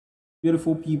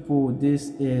Beautiful people, this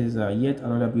is yet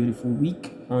another beautiful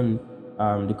week on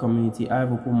the community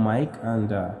Hive Open Mic, and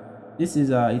this is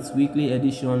its weekly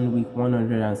edition, week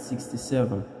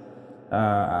 167.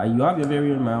 You have your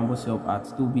very own my humble self at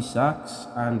Toby Sachs,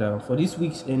 and for this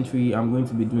week's entry, I'm going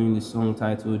to be doing the song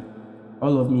titled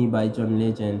 "All of Me" by John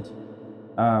Legend.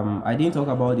 I didn't talk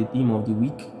about the theme of the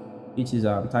week, which is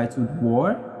titled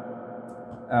 "War."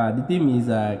 The theme is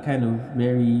kind of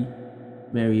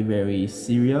very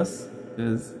serious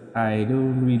because I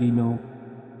don't really know.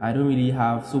 I don't really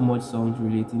have so much songs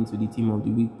relating to the theme of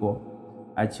the week, but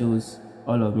I chose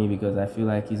All of Me because I feel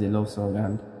like it's a love song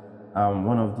and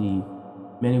one of the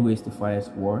many ways to fight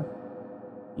war,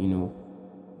 you know,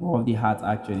 war of the heart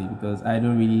actually, because I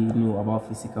don't really know about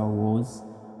physical wars.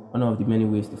 One of the many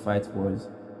ways to fight wars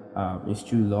is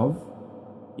through love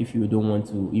if you don't want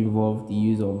to involve the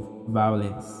use of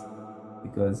violence,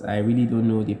 because I really don't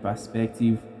know the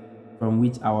perspective from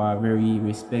which our very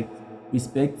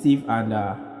respective and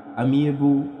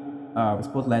amiable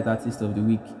spotlight artist of the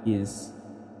week is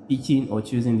pitching or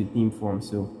choosing the theme from.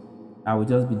 So I will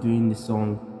just be doing the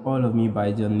song All of Me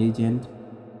by John Legend.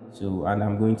 So, and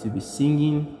I'm going to be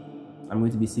singing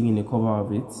the cover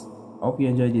of it. I hope you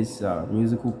enjoy this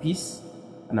musical piece,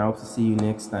 and I hope to see you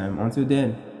next time. Until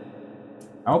then,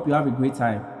 I hope you have a great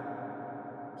time.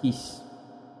 Peace.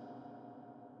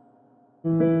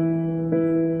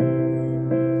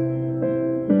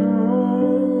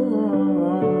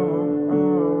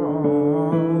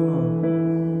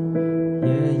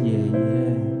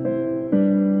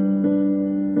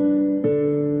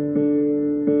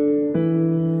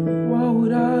 What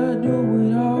would I do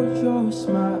without your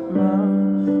smart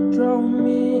mouth? Drove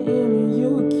me in and you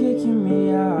were kicking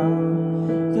me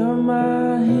out. Got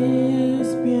my head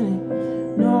spinning,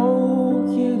 no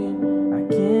kidding. I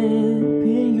can't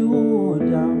pin you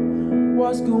down.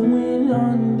 What's going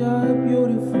on, the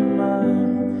beautiful mind?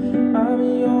 I'm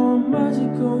your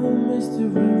magical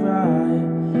mystery ride,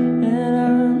 and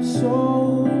I'm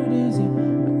so dizzy. I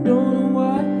don't know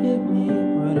what hit me,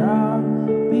 but I'll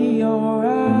be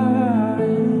alright.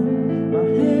 My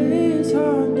head's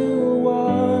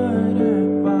underwater,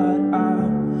 but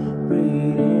I'm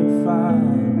breathing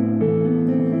fine.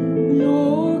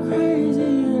 You're crazy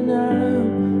and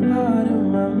I'm out of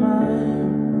my mind,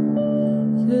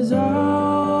 'cause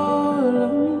all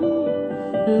of me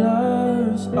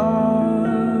loves all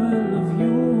of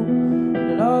you.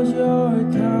 Loves your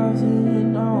curves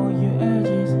and all your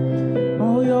edges,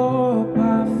 all your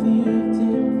perfect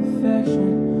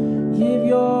imperfection. Give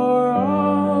your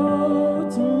all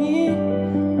to me, I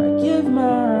give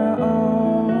my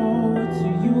all to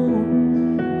you.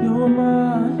 You're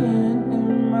my end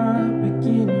and my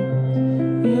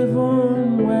beginning,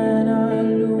 even when I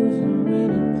lose and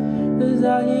win, 'cause I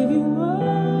give you all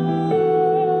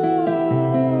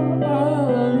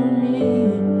of me,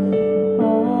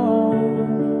 all,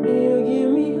 and you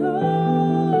give me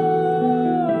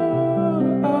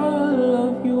all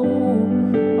of you.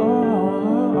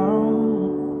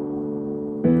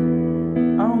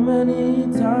 How many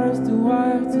times do I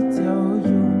have to tell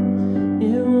you?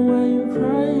 Even when you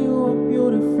cry, you are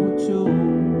beautiful too.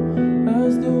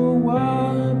 As the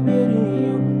world beating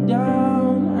you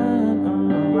down, and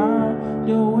I'm around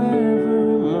you wherever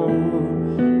you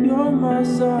move. You're my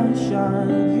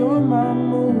sunshine, you're my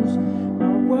moves,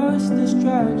 my worst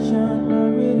distraction, my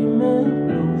rhythm and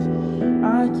blues.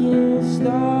 I can't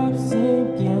stop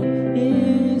sinking,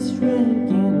 it's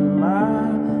shrinking my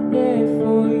head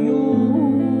for you.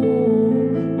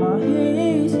 My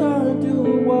head's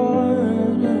underwater,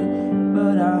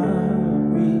 but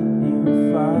I'm breathing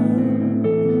fine.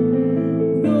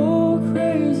 You're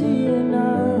crazy and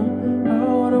I'm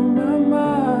out of my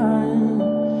mind,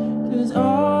 'cause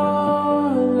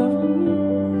all of me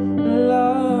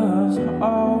loves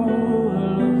all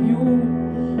of you.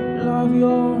 Love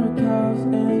your curves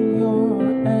and your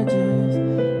edges,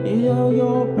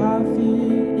 your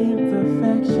perfect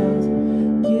imperfections.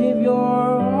 Give your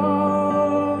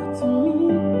all to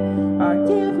me, I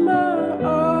give my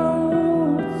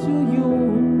all to you.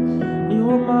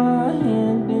 You're my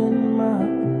end and my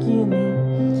beginning,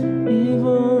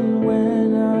 even when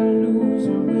I lose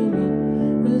and win it,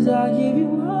 'cause I give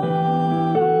you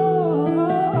all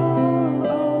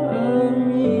of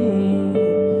me,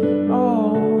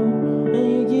 oh, and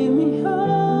you give me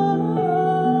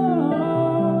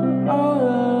all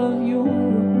of you.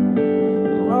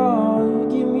 Oh,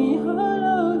 give me all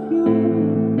of you.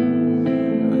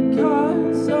 The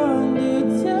cards on the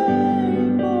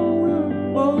table, we're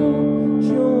both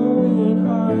showing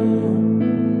high,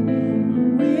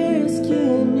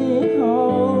 risking it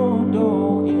all,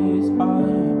 though it's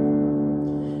hard.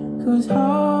 'cause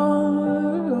all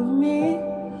of me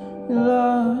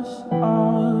loves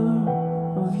all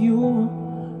of you.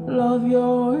 Love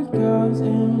your curves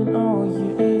and all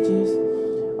your edges,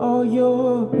 all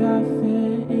your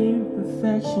perfect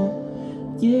imperfection.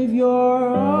 Give your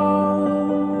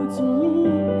all to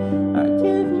me, I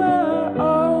give my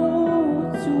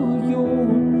all to you.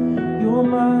 You're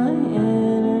my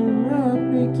end and my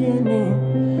beginning.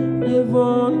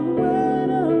 Even when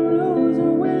I'm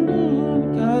losing,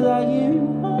 winning, 'cause I give you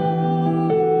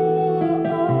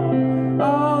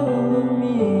all of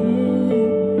me,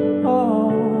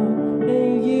 all, and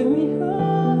you give me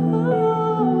all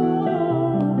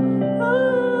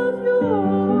of you.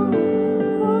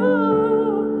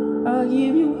 I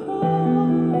give you